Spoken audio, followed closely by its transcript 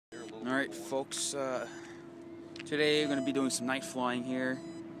Alright folks, today we're going to be doing some night flying here.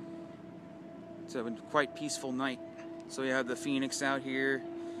 It's a quite peaceful night. So we have the Fenix out here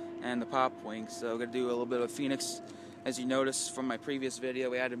and the Popwing. So we're going to do a little bit of Fenix. As you noticed from my previous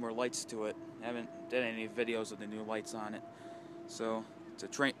video, we added more lights to it. I haven't done any videos with the new lights on it. So it's a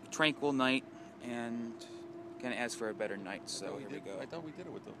tranquil night and kind of asks for a better night. So here we go. I thought we did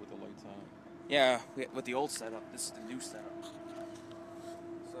it with the lights on. Yeah, with the old setup. This is the new setup.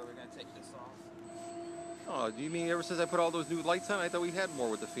 So we're going to take this off. Oh, do you mean ever since I put all those new lights on? I thought we had more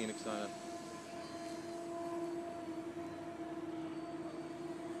with the Fenix on it.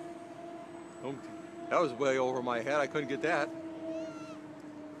 Oh, that was way over my head. I couldn't get that.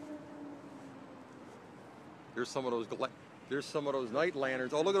 There's some of those night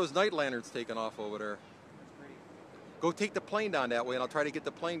lanterns. Oh, look at those night lanterns taking off over there. Go take the plane down that way, and I'll try to get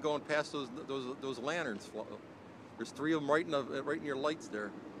the plane going past those lanterns. There's 3 of them right in your lights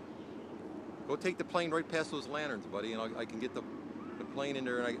there. Go take the plane right past those lanterns, buddy, and I can get the plane in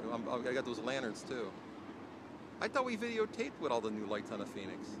there, and I got those lanterns too. I thought we videotaped with all the new lights on the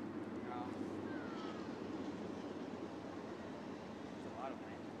Fenix.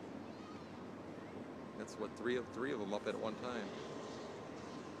 That's what, three of them up at one time.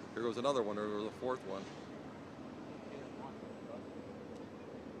 Here goes another one. There was a 4th one.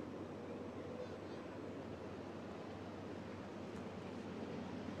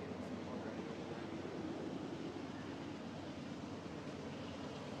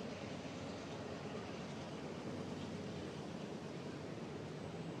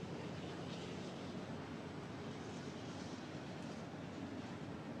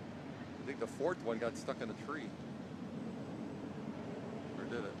 I think the 4th one got stuck in a tree. Or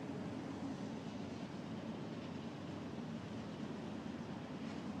did it?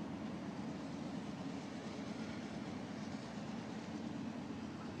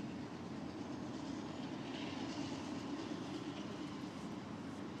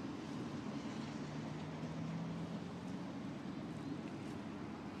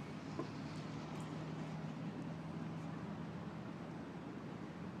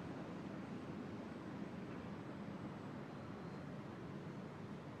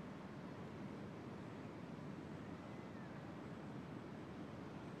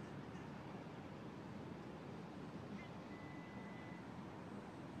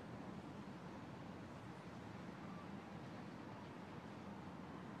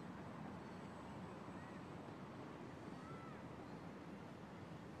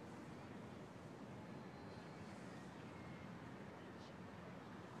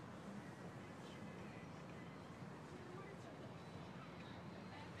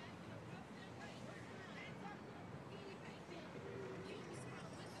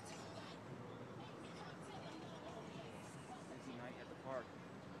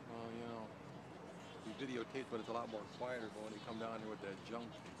 Videotaped, but it's a lot more quieter when they come down here with that junk.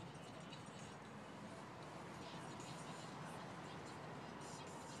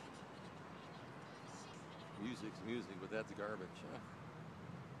 Music's music, but that's garbage. Huh?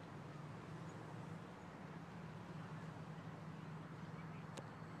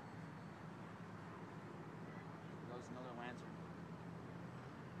 That was another lantern.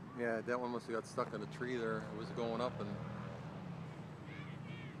 Yeah, that one must have got stuck in a tree there. It was going up and.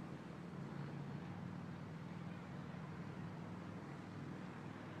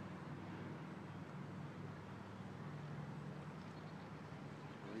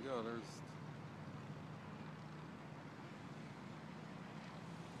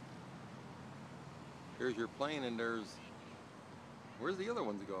 There's your plane, and where's the other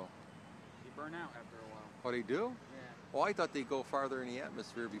ones go? They burn out after a while. Oh, they do? Yeah. Well, I thought they go farther in the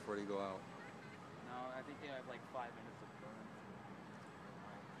atmosphere before they go out. No, I think they have like 5 minutes of burn.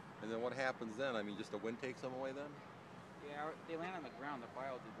 And then what happens then? I mean, just the wind takes them away then? Yeah, they land on the ground. They're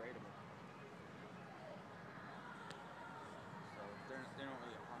biodegradable. So they don't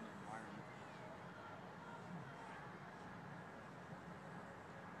really harm the environment.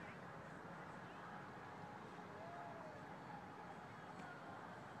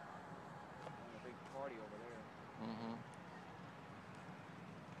 A big party over there. Mm-hmm.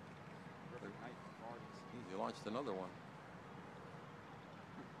 Perfect night for parties. They launched another one.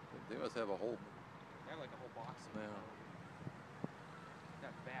 They must have a whole... They have like a whole box of them.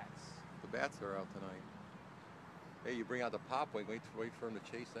 Got bats. The bats are out tonight. Hey, you bring out the Popwing, wait for them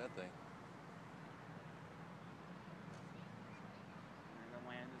to chase that thing. We're going to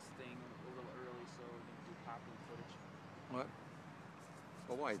land this thing a little early so we can do Popwing footage. What?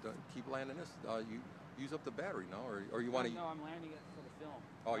 Well, why? Don't keep landing this. You use up the battery, no? Or you want to... No, I'm landing it for the film.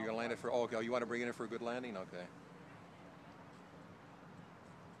 Oh, you're going to land it for... Oh, okay. You want to bring it in for a good landing? Okay.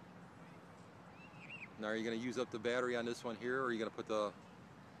 Now, are you going to use up the battery on this one here, or are you going to put the,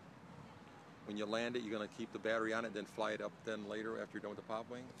 when you land it, you're going to keep the battery on it, then fly it up then later after you're done with the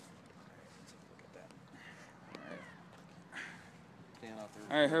Popwing? Look at that.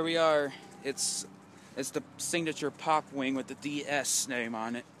 All right, here we are. It's the signature Popwing with the DS name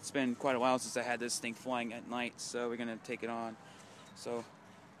on it. It's been quite a while since I had this thing flying at night, so we're gonna take it on. So,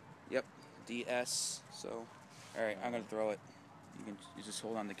 yep, DS. So, all right, I'm gonna throw it. You just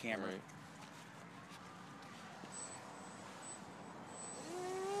hold on the camera. Right.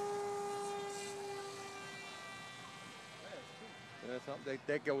 And that's something,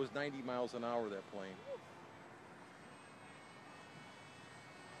 that goes 90 miles an hour, that plane.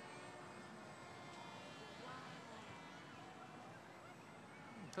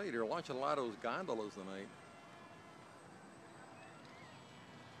 I'll tell you, they're launching a lot of those gondolas tonight.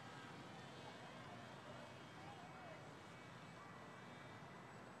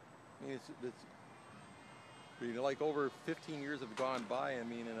 I mean, you know, like over 15 years have gone by. I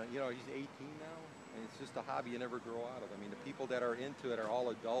mean, and you know, he's 18 now, and it's just a hobby you never grow out of. I mean, the people that are into it are all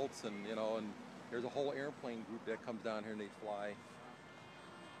adults, and you know, and there's a whole airplane group that comes down here and they fly.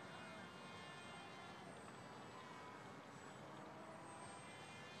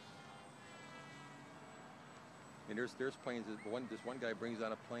 I mean, there's planes that this one guy brings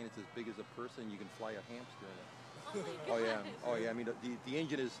on a plane. It's as big as a person. You can fly a hamster in it. Oh my Oh yeah, gosh. oh yeah. I mean, the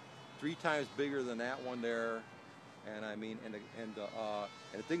engine is 3 times bigger than that one there, and I mean, and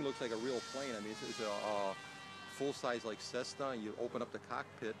the thing looks like a real plane. I mean, it's a full size like Cessna. And you open up the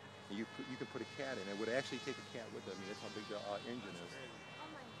cockpit, and you can put a cat in. It would actually take a cat with it. I mean, that's how big the engine is. Oh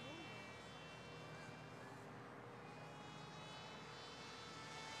my goodness.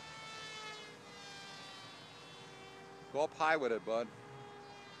 Go up high with it, bud.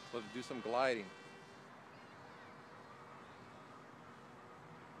 Let's do some gliding.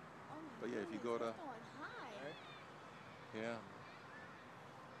 Oh my But yeah, if you goodness, go to, it's going high. yeah.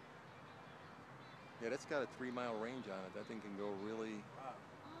 Yeah, that's got a 3-mile range on it. That thing can go really. Oh.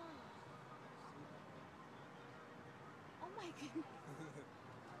 Oh my goodness.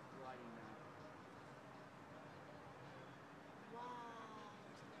 Wow.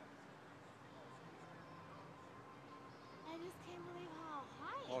 I just can't believe how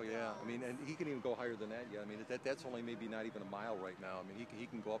high Oh it yeah, I goes. mean, and he can even go higher than that. Yeah, I mean, that's only maybe not even a mile right now. I mean, he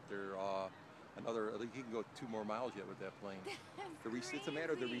can go up there another. I think he can go 2 more miles yet with that plane. It's a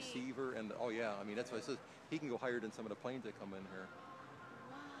matter of the Crazy. receiver and oh yeah, I mean that's why it says he can go higher than some of the planes that come in here.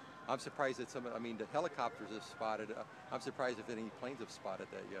 Wow. I'm surprised that I mean, the helicopters have spotted it. I'm surprised if any planes have spotted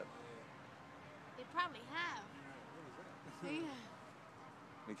that yet. They probably have. Yeah.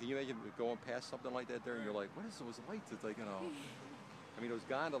 I mean, can you imagine going past something like that there and you're like, what is those lights? It's like, you know, I mean, those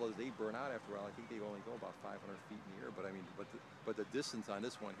gondolas, they burn out after a while. I think they only go about 500 feet in the air, but I mean, but the distance on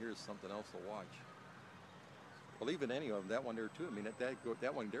this one here is something else to watch. Well, even any of them, that one there too. I mean,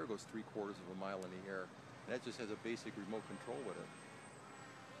 that one there goes 3/4 of a mile in the air. And that just has a basic remote control with it.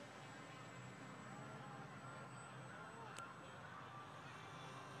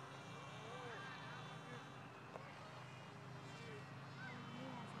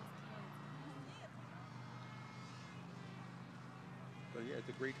 But yeah, it's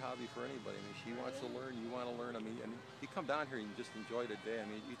a great hobby for anybody. I mean, she wants to learn, you want to learn. I mean, and you come down here and you just enjoy the day. I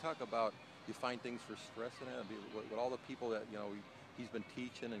mean, you talk about you find things for stress in it. I mean, with all the people that he's been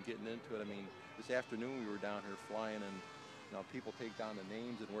teaching and getting into it. I mean, this afternoon we were down here flying, and people take down the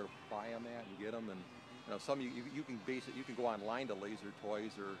names and where to buy them at and get them. And some you can go online to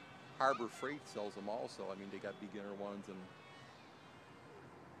Lazertoyz, or Harbor Freight sells them also. I mean, they got beginner ones, and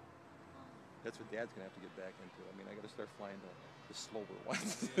that's what Dad's gonna have to get back into. I mean, I got to start flying the slower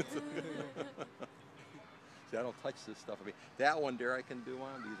ones. See, I don't touch this stuff. I mean, that one there I can do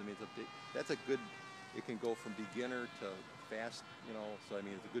on because I mean that's a good. It can go from beginner to fast. So I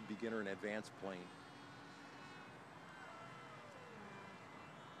mean it's a good beginner and advanced plane.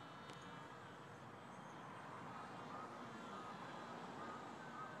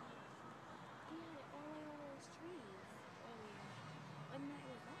 He had it all over those trees earlier. When that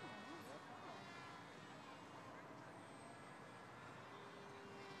was on. That's cool.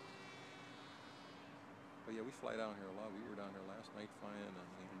 But yeah, we fly down here a lot. We were down here last night flying, and I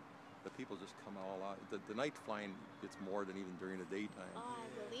mean, the people just come out a lot. The night flying gets more than even during the daytime. Oh, I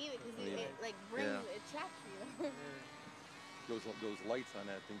believe it because Yeah. it like brings Yeah. it attracts you. Those lights on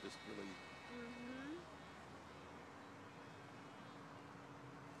that thing just really. Mhm.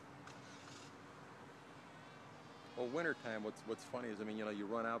 Well, wintertime, what's funny is, I mean, you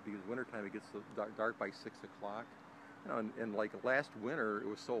run out because wintertime it gets so dark by 6 o'clock. And like last winter, it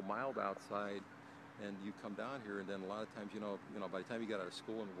was so mild outside, and you come down here, and then a lot of times, by the time you get out of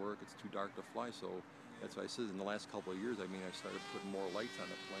school and work, it's too dark to fly. So That's why I said in the last couple of years, I mean, I started putting more lights on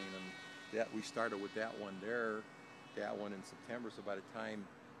the plane, and that we started with that one there, that one in September. So by the time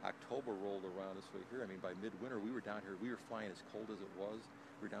October rolled around this way here, I mean, by midwinter, we were down here. We were flying as cold as it was.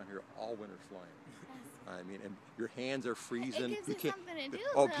 We were down here all winter flying. I mean, and your hands are freezing. It gives you something to do,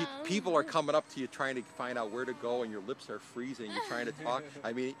 Oh, though. people are coming up to you trying to find out where to go, and your lips are freezing. You're trying to talk.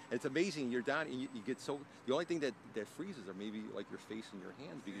 I mean, it's amazing. You're down, and you get so. The only thing that freezes are maybe like your face and your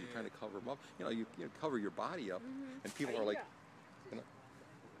hands because you're trying to cover them up. You know, you cover your body up, and people are like, you know.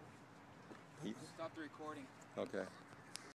 Stop the recording. Okay.